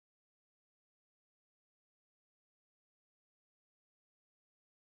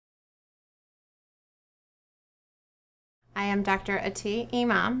I am Dr.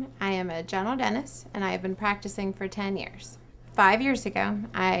 Emam. I am a general dentist and I have been practicing for 10 years. 5 years ago,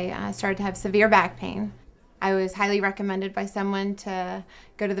 I started to have severe back pain. I was highly recommended by someone to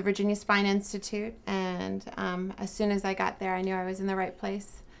go to the Virginia Spine Institute, and as soon as I got there, I knew I was in the right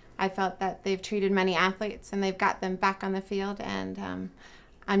place. I felt that they've treated many athletes and they've got them back on the field, and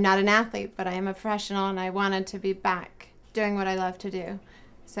I'm not an athlete, but I am a professional, and I wanted to be back doing what I love to do.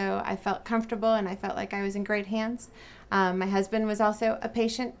 So I felt comfortable and I felt like I was in great hands. My husband was also a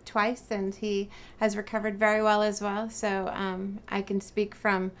patient twice, and he has recovered very well as well. So I can speak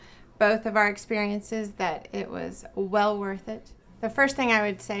from both of our experiences that it was well worth it. The first thing I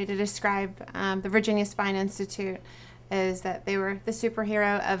would say to describe the Virginia Spine Institute is that they were the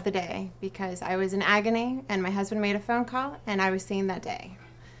superhero of the day, because I was in agony and my husband made a phone call and I was seen that day.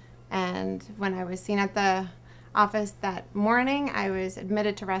 And when I was seen at the office that morning, I was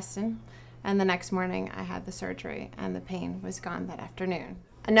admitted to Reston, and the next morning I had the surgery and the pain was gone that afternoon.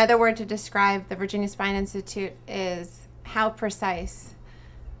 Another word to describe the Virginia Spine Institute is how precise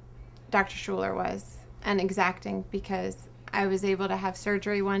Dr. Schuler was and exacting, because I was able to have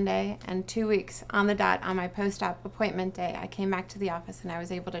surgery one day, and 2 weeks on the dot on my post-op appointment day, I came back to the office and I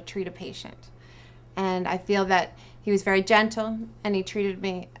was able to treat a patient. And I feel that he was very gentle and he treated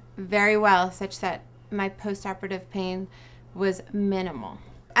me very well, such that my post-operative pain was minimal.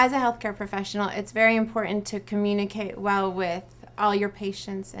 As a healthcare professional, it's very important to communicate well with all your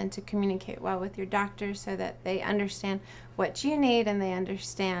patients and to communicate well with your doctors so that they understand what you need and they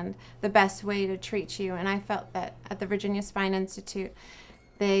understand the best way to treat you. And I felt that at the Virginia Spine Institute,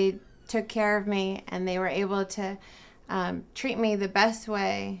 they took care of me and they were able to treat me the best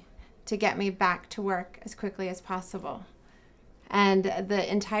way to get me back to work as quickly as possible. And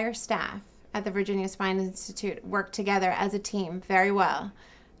the entire staff at the Virginia Spine Institute worked together as a team very well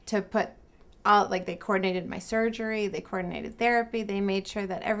to put all, like, they coordinated my surgery, they coordinated therapy, they made sure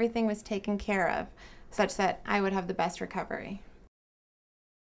that everything was taken care of such that I would have the best recovery.